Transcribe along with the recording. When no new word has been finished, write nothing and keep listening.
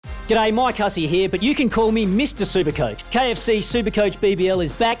G'day, Mike Hussey here, but you can call me Mr. Supercoach. KFC Supercoach BBL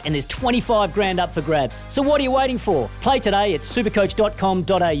is back and there's 25 grand up for grabs. So what are you waiting for? Play today at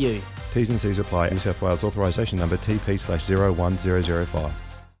supercoach.com.au. T's and C's apply. New South Wales authorisation number TP/01005.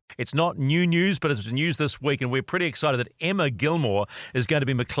 It's not new news, but it's news this week, and we're pretty excited that Emma Gilmour is going to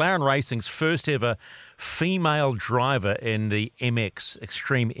be McLaren Racing's first ever female driver in the MX,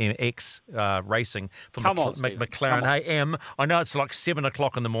 Extreme MX racing for McLaren. Hey, Em, I know it's like 7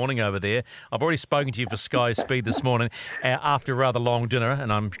 o'clock in the morning over there. I've already spoken to you for Sky Speed this morning after a rather long dinner,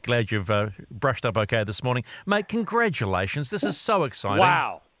 and I'm glad you've brushed up okay this morning. Mate, congratulations. This is so exciting.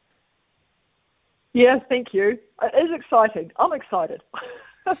 Wow. Yes, thank you. It is exciting. I'm excited.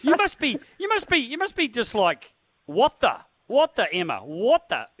 You must be just like, what the, Emma, what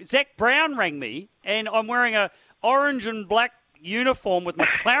the? Zach Brown rang me, and I'm wearing a orange and black uniform with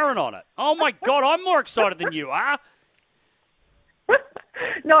McLaren on it. Oh my God, I'm more excited than you are.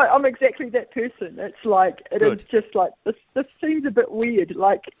 No, I'm exactly that person. It's like, it is just like, this seems a bit weird.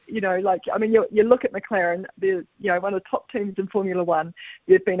 Like, you look at McLaren, they're, one of the top teams in Formula One.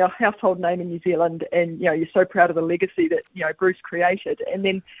 They've been a household name in New Zealand, and, you're so proud of the legacy that, Bruce created. And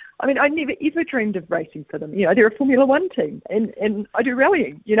then, I never ever dreamed of racing for them. They're a Formula One team, and I do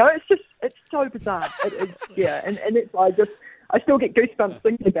rallying. It's so bizarre. It is, yeah, and it's, I still get goosebumps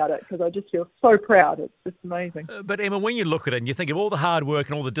thinking about it because I just feel so proud. It's just amazing. But Emma, when you look at it and you think of all the hard work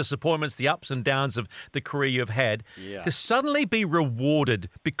and all the disappointments, the ups and downs of the career you've had, to suddenly be rewarded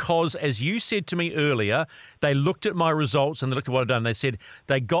because, as you said to me earlier, they looked at my results and they looked at what I've done and they said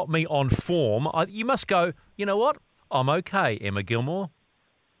they got me on form. You must go, you know what? I'm okay, Emma Gilmour.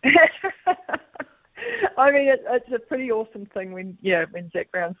 It's a pretty awesome thing when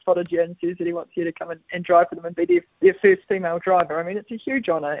Zach Brown spotted you and says that he wants you to come and drive for them and be their first female driver. It's a huge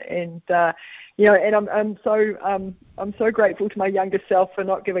honour, and I'm so grateful to my younger self for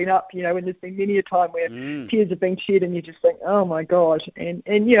not giving up. When there's been many a time where tears have been shed and you just think, oh my God, and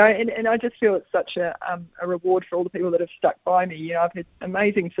I just feel it's such a reward for all the people that have stuck by me. I've had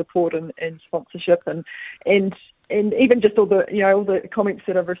amazing support and sponsorship and even just all the comments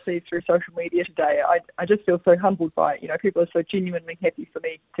that I've received through social media today, I just feel so humbled by it. People are so genuinely happy for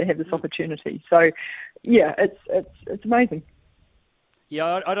me to have this opportunity. So, yeah, it's amazing.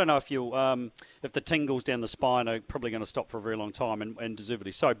 Yeah, I don't know if if the tingles down the spine are probably going to stop for a very long time, and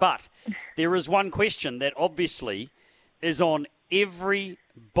deservedly so. But there is one question that obviously is on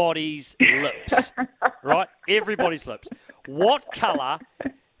everybody's lips, right? Everybody's lips. What colour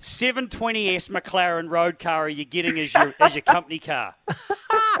 720S McLaren road car are you getting as your company car?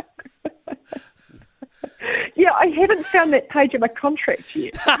 Yeah, I haven't found that page of my contract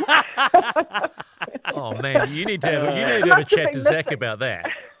yet. Oh man, you need to have a chat to Zach about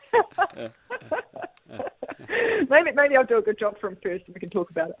that. Maybe I'll do a good job for him first, and we can talk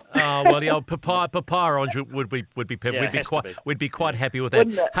about it. Oh well, the old Papa Orange would be we'd be quite happy with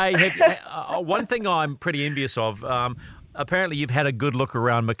that. Hey, one thing I'm pretty envious of. Apparently, you've had a good look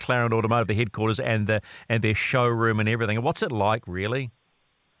around McLaren Automotive, the headquarters, and their showroom and everything. What's it like, really?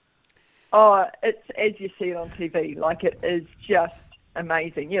 Oh, it's as you see it on TV. Like, it is just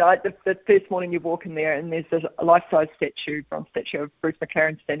amazing. The first morning you walk in there, and there's this life-size bronze statue of Bruce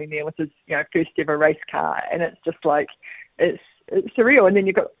McLaren standing there with his, first ever race car, and it's just like it's surreal. And then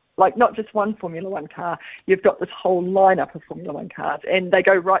you've got not just one Formula One car, you've got this whole lineup of Formula One cars, and they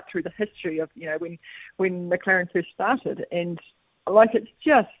go right through the history of, when McLaren first started, and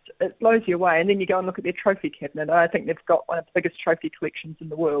it blows you away. And then you go and look at their trophy cabinet. I think they've got one of the biggest trophy collections in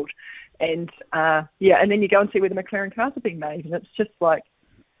the world, and and then you go and see where the McLaren cars are being made, and it's just like,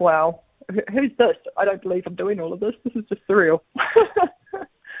 wow, who's this? I don't believe I'm doing all of this. This is just surreal.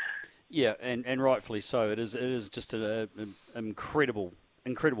 Yeah, and rightfully so. It is just an incredible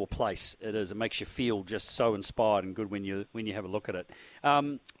place. It is. It makes you feel just so inspired and good when you have a look at it.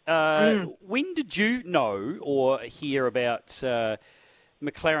 When did you know or hear about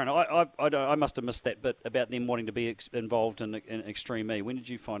McLaren? I must have missed that bit about them wanting to be involved in Extreme E. When did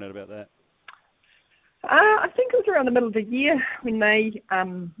you find out about that? I think it was around the middle of the year when they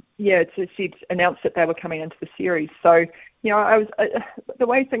announced that they were coming into the series. So I was the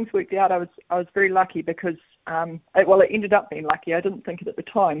way things worked out. I was very lucky because it ended up being lucky. I didn't think it at the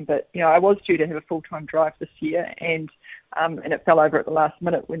time, but I was due to have a full-time drive this year, and it fell over at the last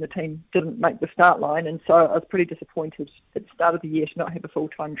minute when the team didn't make the start line, and so I was pretty disappointed at the start of the year to not have a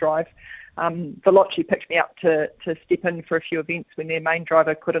full-time drive. Veloci picked me up to step in for a few events when their main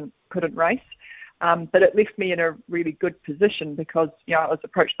driver couldn't race. But it left me in a really good position because, I was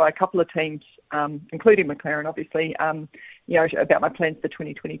approached by a couple of teams, including McLaren, obviously, about my plans for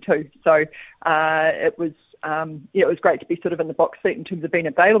 2022. So it was it was great to be sort of in the box seat in terms of being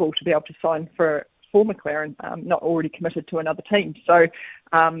available to be able to sign for McLaren, not already committed to another team. So,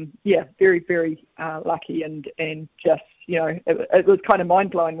 very, very lucky and just, it was kind of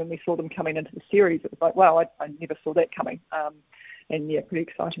mind-blowing when we saw them coming into the series. It was like, wow, I never saw that coming. Pretty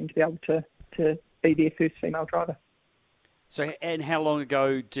exciting to be able to be their first female driver. So, and how long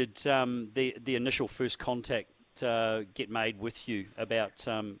ago did the initial first contact get made with you about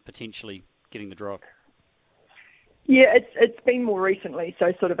potentially getting the drive? Yeah, it's been more recently,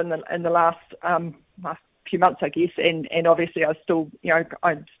 so sort of in the last few months, I guess, and obviously I'm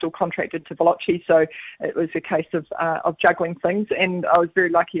still contracted to Veloci, so it was a case of juggling things, and I was very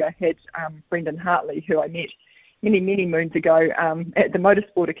lucky. I had Brendan Hartley, who I met many moons ago at the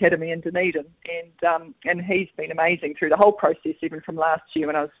Motorsport Academy in Dunedin, and he's been amazing through the whole process, even from last year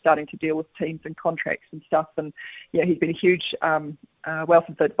when I was starting to deal with teams and contracts and stuff. And he's been a huge wealth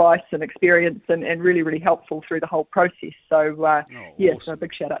of advice and experience, and really, really helpful through the whole process. So awesome. So a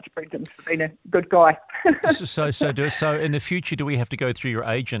big shout out to Brendan for being a good guy. So in the future, do we have to go through your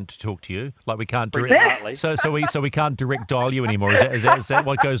agent to talk to you? Like we can't direct. So we can't direct dial you anymore. Is that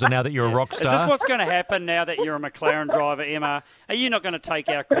what goes on now that you're a rock star? Is this what's going to happen now that you're a McLaren driver, Emma? Are you not going to take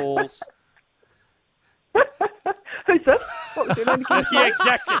our calls? Who's this? What was your name again? Yeah,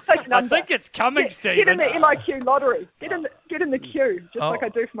 exactly. I think it's coming, Stephen. Get in the MIQ lottery. Get in the queue, just like I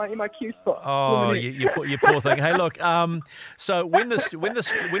do for my MIQ spot. Oh, you poor thing. Hey, look. So when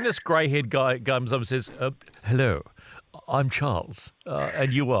this grey-haired guy comes up and says, "Hello, I'm Charles,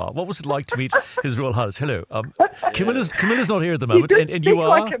 and you are," what was it like to meet His Royal Highness? Hello, Camilla's not here at the moment, and you are.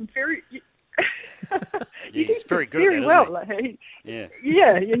 Like him very. He's very good very at that, well. isn't he?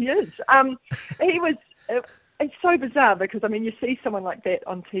 Yeah, he is. He was. It's so bizarre because you see someone like that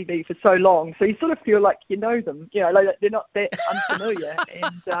on TV for so long, so you sort of feel like you know them. Like they're not that unfamiliar.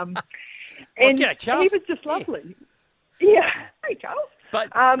 And Charles. He was just lovely. Yeah, hey Charles.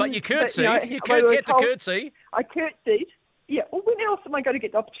 But you curtsied. You had to curtsy. I curtsied. Yeah. Well, when else am I going to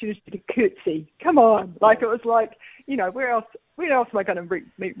get the opportunity to curtsy? Come on. Like it was like, where else am I going to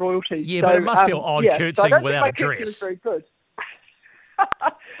meet royalty? Yeah, but it must feel odd curtsying without a dress. Was very good.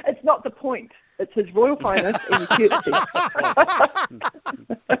 It's not the point. It's His Royal Highness and curtsy.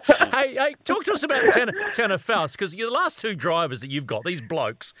 Hey, talk to us about Tanner Faust, because the last two drivers that you've got, these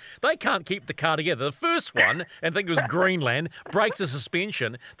blokes, they can't keep the car together. The first one, and I think it was Greenland, breaks the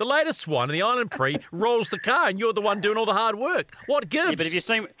suspension. The latest one, in the Island Prix, rolls the car, and you're the one doing all the hard work. What gives? Yeah, but have you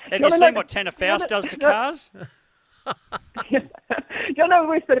seen what Tanner Faust does to cars? You know the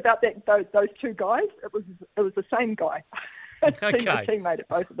worst bit about those two guys? It was the same guy. Okay. Teammate at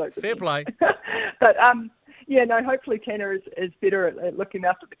both of those. Fair play. But hopefully Tanner is better at looking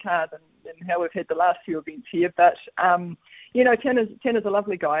after the car than how we've had the last few events here. But Tanner's a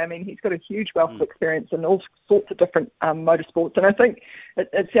lovely guy. He's got a huge wealth of experience in all sorts of different motorsports, and I think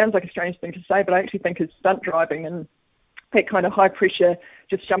it sounds like a strange thing to say, but I actually think his stunt driving and that kind of high pressure,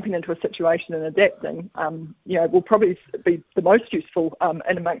 just jumping into a situation and adapting, will probably be the most useful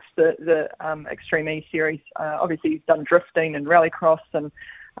in amongst the Extreme E series. Obviously, he's done drifting and rallycross, and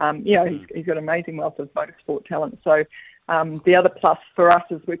he's got an amazing wealth of motorsport talent. So the other plus for us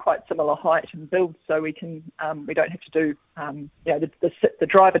is we're quite similar height and build, so we don't have to do the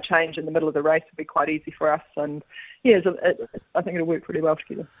driver change in the middle of the race will be quite easy for us, and I think it'll work pretty well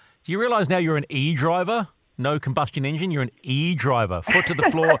together. Do you realise now you're an E driver? No combustion engine, you're an E-driver. Foot to the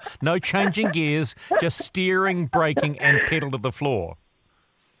floor, no changing gears, just steering, braking and pedal to the floor.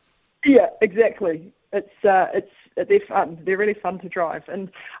 Yeah, exactly. They're fun. They're really fun to drive. And,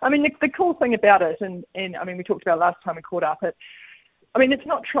 the cool thing about it, and we talked about last time we caught up, it's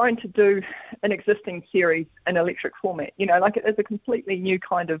not trying to do an existing series in electric format. It is a completely new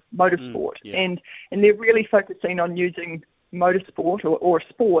kind of motorsport. And they're really focusing on using motorsport or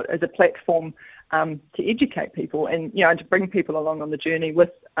sport as a platform to educate people and to bring people along on the journey with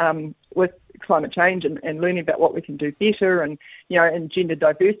climate change and learning about what we can do better and gender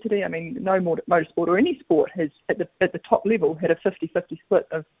diversity. No motorsport or any sport has at the top level had a 50-50 split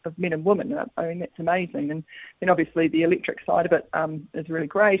of men and women. That's amazing. And then obviously the electric side of it is really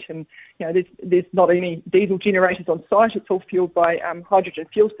great. And there's not any diesel generators on site. It's all fueled by hydrogen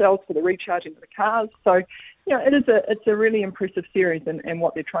fuel cells for the recharging of the cars. So it's a really impressive series and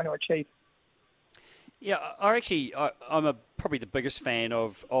what they're trying to achieve. Yeah, I'm probably the biggest fan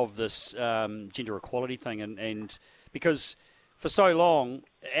of this gender equality thing, and because for so long,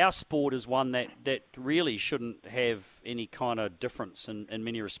 our sport is one that really shouldn't have any kind of difference in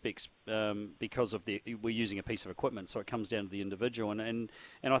many respects because of we're using a piece of equipment, so it comes down to the individual, and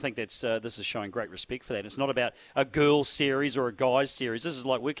I think that's this is showing great respect for that. It's not about a girls' series or a guys' series. This is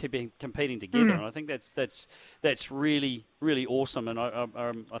like we're competing together, and I think that's really, really awesome, and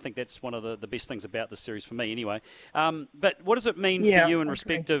I think that's one of the best things about this series for me anyway. But what does it mean for you in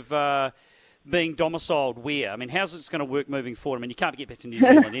respect of being domiciled where? I mean, how's it going to work moving forward? I mean, you can't get back to New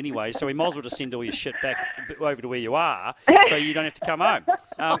Zealand anyway, so we might as well just send all your shit back over to where you are, so you don't have to come home.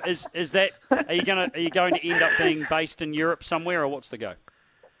 Are you going to end up being based in Europe somewhere, or what's the go?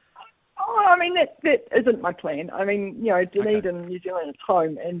 Oh, I mean, that isn't my plan. I mean, Dunedin, New Zealand is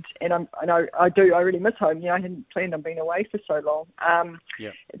home, and I really miss home. I hadn't planned on being away for so long.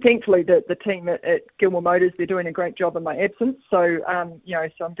 Thankfully, the team at Gilmour Motors, they're doing a great job in my absence. So,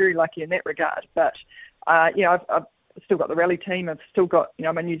 so I'm very lucky in that regard. But, I've still got the rally team. I've still got,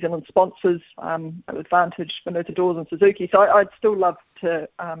 my New Zealand sponsors, Advantage, Minota Doors and Suzuki. So I'd still love to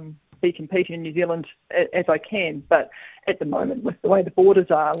be competing in New Zealand as I can, but at the moment, with the way the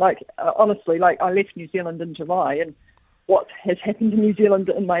borders are, honestly, I left New Zealand in July, and what has happened to New Zealand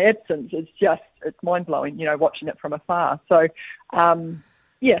in my absence is it's mind-blowing, watching it from afar. So,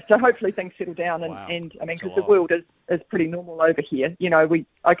 so hopefully things settle down, and I mean, because the world is pretty normal over here.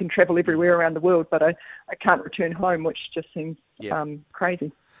 I can travel everywhere around the world, but I can't return home, which just seems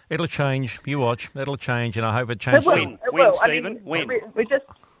crazy. It'll change. You watch. It'll change, and I hope it changes. When, Stephen? When? We just...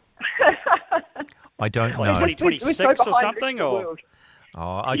 I don't know. 2026 or something, or?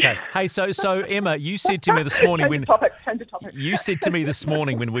 Oh, okay. Hey, so Emma, you said to me this morning you said to me this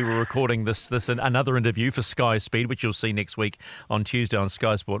morning when we were recording this another interview for Sky Speed, which you'll see next week on Tuesday on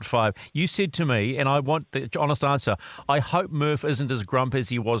Sky Sport 5. You said to me, and I want the honest answer, I hope Murph isn't as grump as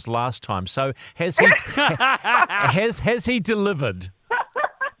he was last time. So has he has he delivered?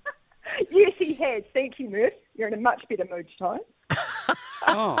 Yes, he has. Thank you, Murph. You're in a much better mood tonight.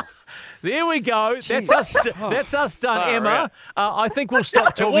 Oh. There we go. That's us done, Emma. I think we'll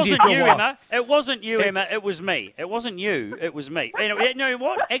stop talking to you for a while. Emma. It wasn't you, Emma. It was me. It wasn't you. It was me. You know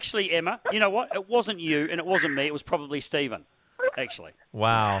what? Actually, Emma, you know what? It wasn't you and it wasn't me. It was probably Stephen. Actually.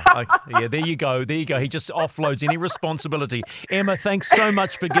 Wow. Yeah, there you go. He just offloads any responsibility. Emma, thanks so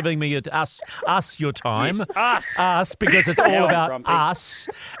much for giving me us your time. Yes, us, because it's all about grumpy. Us.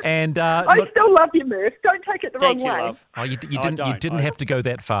 And I still love you, Murph. Don't take it the wrong way. Love. Oh, you didn't have to go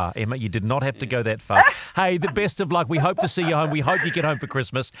that far, Emma. You did not have to go that far. Hey, the best of luck. We hope to see you home. We hope you get home for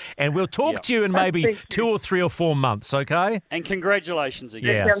Christmas, and we'll talk to you in maybe 2 or 3 or 4 months. Okay? And congratulations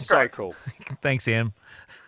again. Yeah. So cool. Thanks, Em.